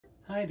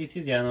Hi, this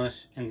is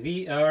Janos and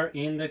we are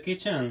in the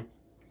kitchen.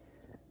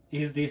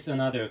 Is this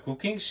another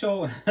cooking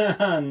show?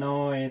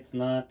 No, it's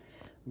not.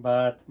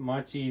 But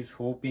Machi is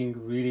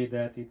hoping really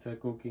that it's a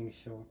cooking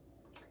show.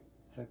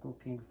 It's a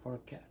cooking for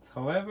cats.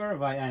 However,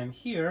 why I'm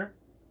here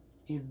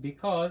is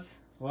because,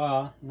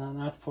 well,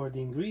 not for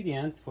the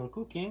ingredients for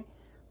cooking,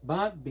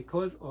 but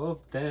because of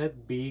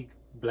that big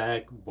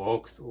black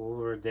box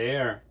over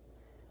there.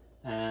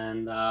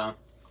 And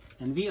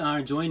we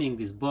are joining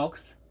this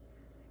box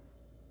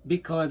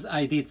because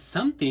I did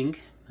something,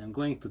 I'm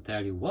going to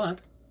tell you what,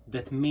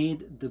 that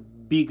made the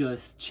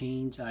biggest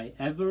change I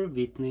ever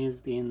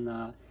witnessed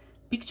in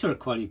picture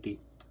quality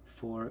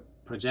for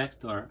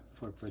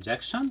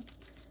projection,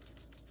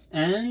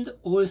 and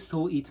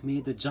also it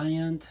made a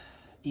giant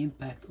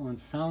impact on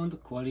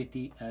sound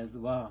quality as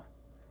well.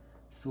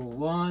 So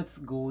what's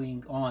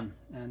going on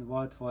and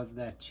what was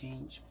that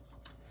change?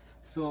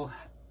 So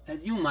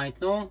as you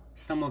might know,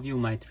 some of you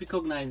might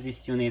recognize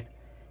this unit.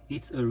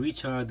 It's a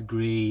Richard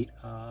Gray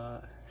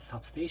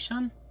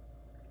substation,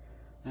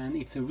 and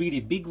it's a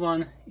really big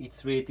one.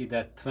 It's rated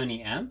at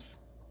 20 amps,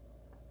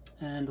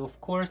 and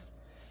of course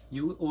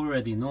you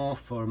already know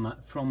from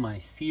my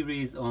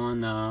series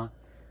on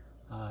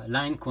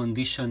line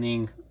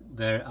conditioning,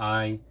 where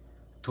I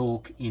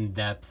talk in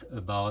depth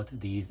about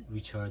these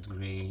Richard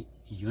Gray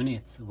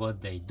units,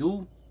 what they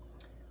do,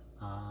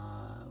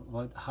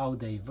 how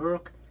they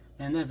work.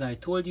 And as I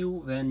told you,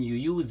 when you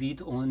use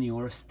it on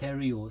your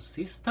stereo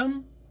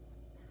system,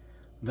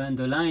 when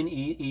the line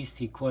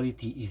AC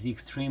quality is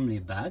extremely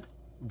bad,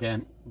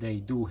 then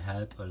they do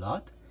help a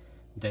lot.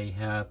 They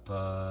help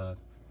the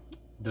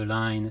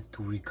line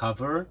to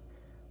recover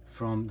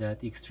from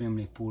that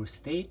extremely poor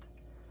state.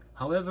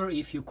 However,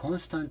 if you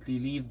constantly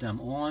leave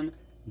them on,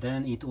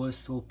 then it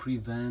also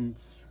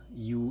prevents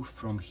you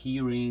from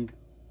hearing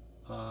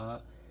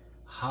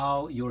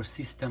how your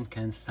system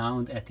can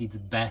sound at its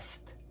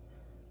best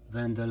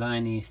when the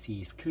line AC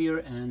is clear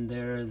and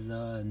there's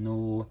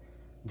no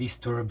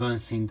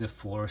disturbance in the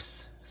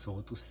force,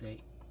 so to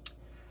say.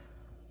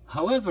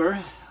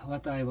 However,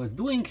 what I was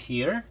doing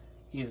here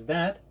is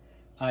that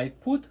I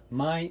put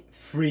my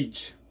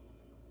fridge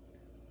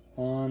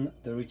on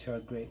the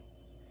Richard Gray,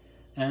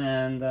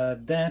 and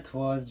that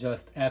was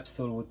just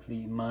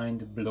absolutely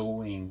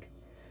mind-blowing.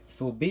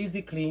 So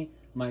basically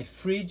my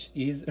fridge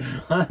is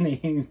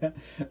running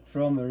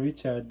from a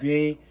Richard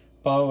Gray,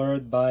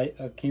 powered by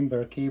a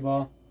Kimber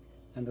cable,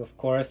 and of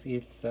course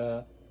it's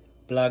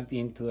plugged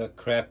into a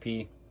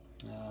crappy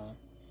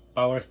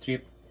power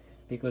strip,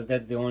 because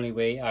that's the only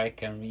way I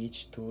can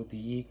reach to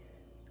the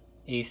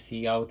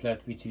AC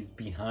outlet, which is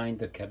behind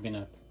the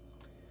cabinet.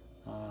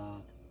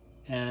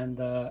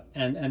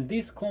 And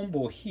this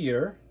combo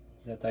here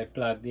that I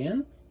plugged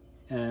in,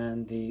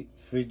 and the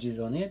fridge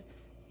is on it,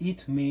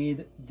 it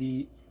made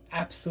the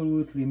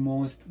absolutely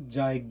most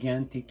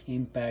gigantic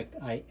impact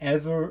I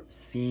ever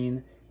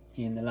seen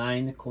in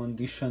line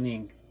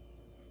conditioning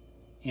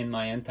in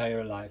my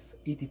entire life.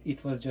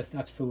 It was just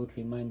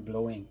absolutely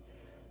mind-blowing.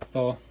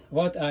 So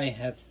what I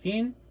have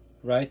seen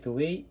right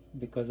away,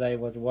 because I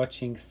was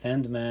watching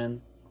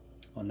Sandman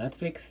on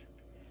Netflix,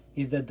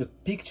 is that the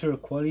picture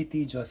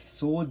quality just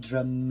so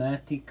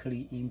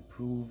dramatically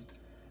improved.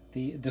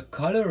 The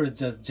colors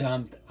just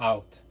jumped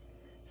out.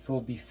 So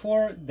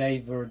before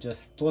they were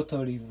just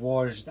totally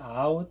washed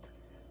out,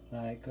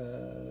 like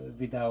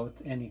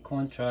without any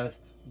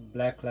contrast.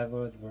 Black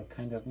levels were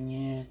kind of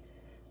meh,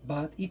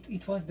 but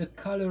it was the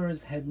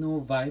colors had no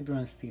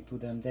vibrancy to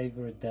them, they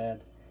were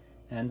dead.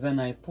 And when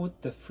I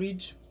put the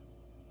fridge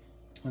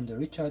on the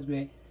Richard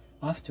Gray,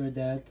 after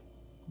that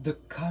the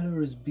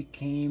colors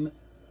became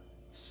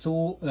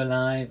so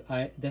alive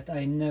that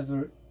I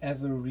never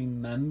ever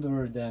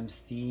remember them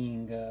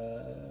seeing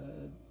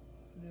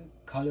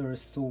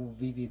colors so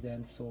vivid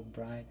and so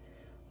bright.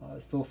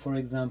 So for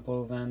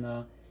example,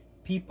 when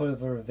people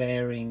were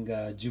wearing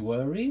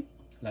jewelry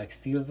like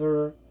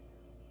silver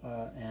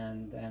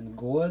and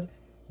gold,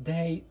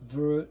 they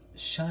were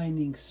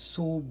shining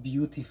so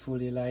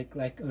beautifully,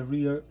 like a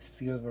real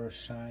silver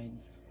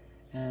shines.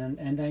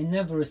 And I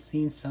never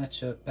seen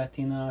such a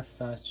patina,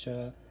 such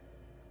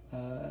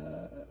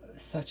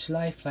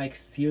lifelike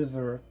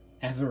silver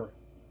ever,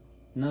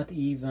 not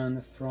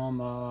even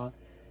from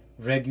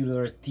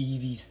regular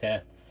TV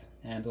sets.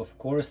 And of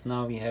course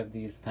now we have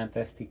these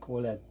fantastic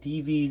OLED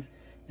TVs,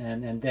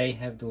 and they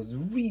have those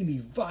really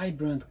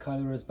vibrant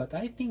colors, but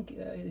I think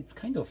it's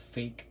kind of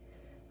fake.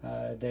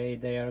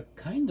 They are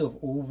kind of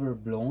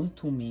overblown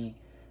to me.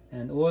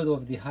 And all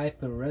of the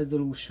hyper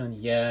resolution,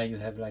 yeah, you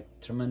have like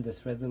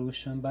tremendous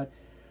resolution, but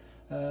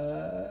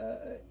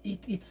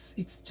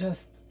it's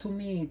just, to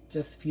me it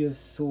just feels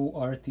so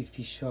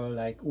artificial,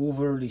 like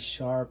overly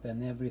sharp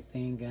and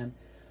everything. And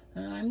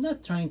I'm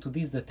not trying to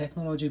diss the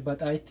technology,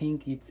 but I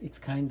think it's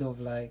kind of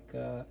like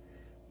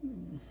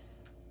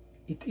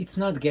it's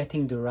not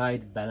getting the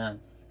right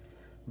balance.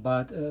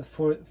 But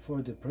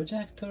for the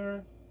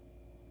projector,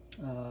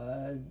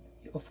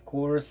 of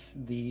course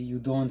you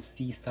don't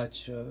see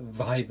such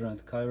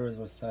vibrant colors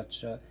or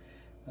such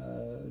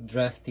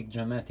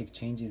dramatic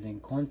changes in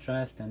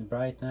contrast and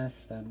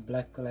brightness and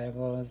black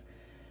levels,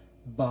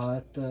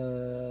 but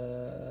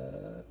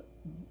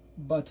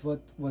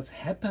what was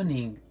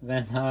happening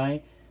when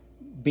I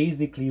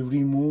basically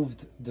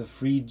removed the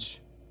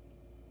fridge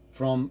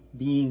from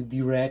being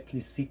directly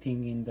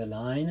sitting in the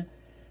line,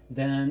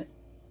 then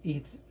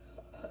it's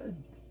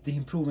the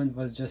improvement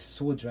was just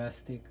so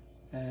drastic,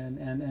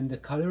 and the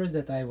colors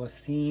that I was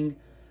seeing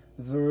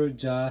were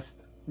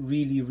just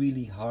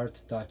really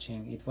heart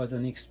touching. It was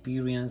an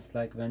experience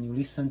like when you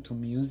listen to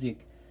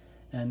music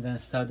and then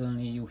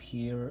suddenly you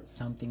hear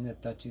something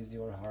that touches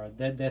your heart.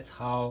 That's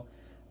how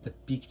the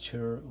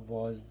picture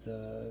was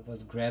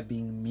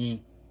grabbing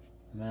me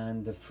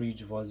when the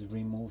fridge was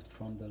removed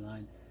from the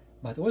line.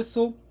 But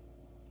also,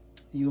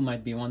 you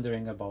might be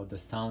wondering about the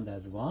sound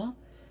as well.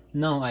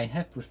 Now I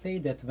have to say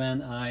that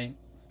when I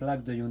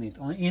plugged the unit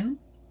in,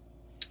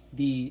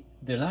 the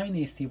line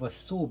AC was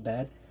so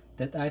bad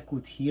that I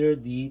could hear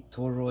the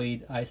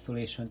toroid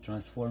isolation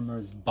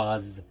transformers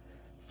buzz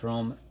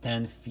from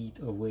 10 feet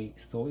away.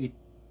 So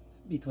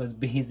it was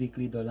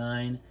basically the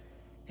line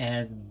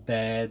as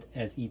bad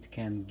as it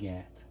can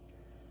get.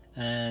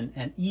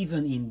 And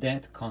even in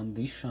that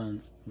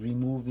condition,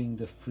 removing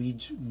the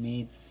fridge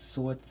made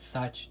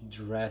such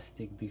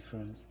drastic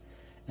difference.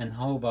 And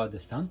how about the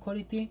sound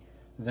quality?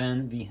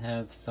 When we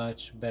have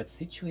such bad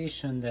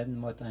situation,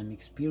 then what I'm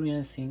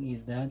experiencing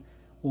is that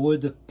all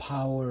the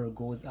power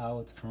goes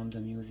out from the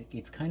music.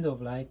 It's kind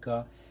of like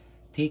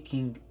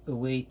taking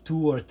away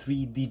 2 or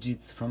 3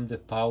 digits from the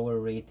power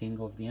rating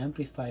of the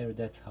amplifier.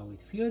 That's how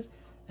it feels.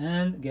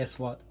 And guess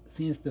what?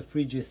 Since the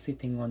fridge is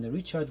sitting on the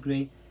Richard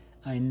Gray,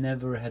 I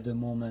never had a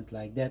moment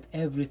like that.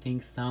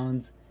 Everything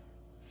sounds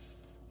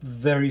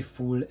very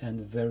full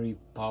and very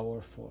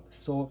powerful.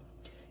 So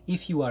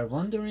if you are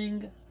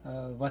wondering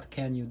what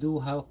can you do,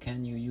 how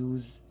can you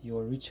use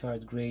your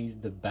Richard Grays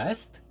the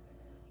best,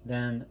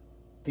 then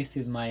this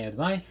is my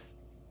advice.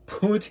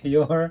 Put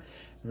your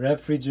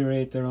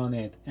refrigerator on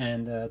it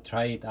and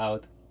try it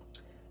out,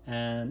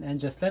 and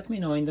just let me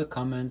know in the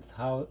comments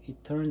how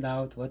it turned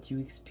out, what you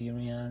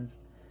experienced.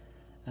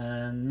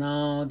 And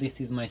now this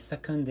is my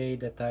second day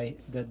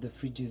that the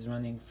fridge is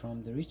running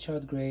from the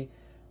Richard Gray,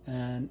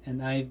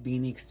 and I've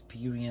been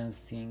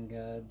experiencing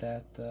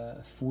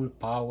that full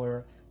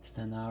power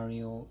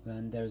scenario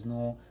when there's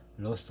no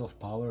loss of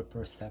power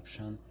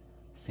perception,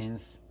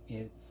 since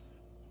it's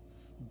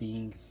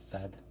being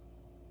fed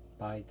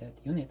by that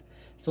unit.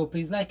 So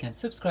please like and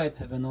subscribe.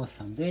 Have an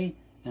awesome day.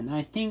 And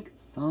I think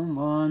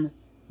someone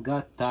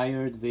got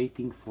tired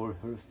waiting for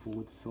her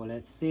food, so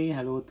let's say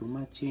hello to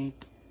Machi.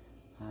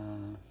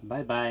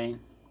 Bye bye.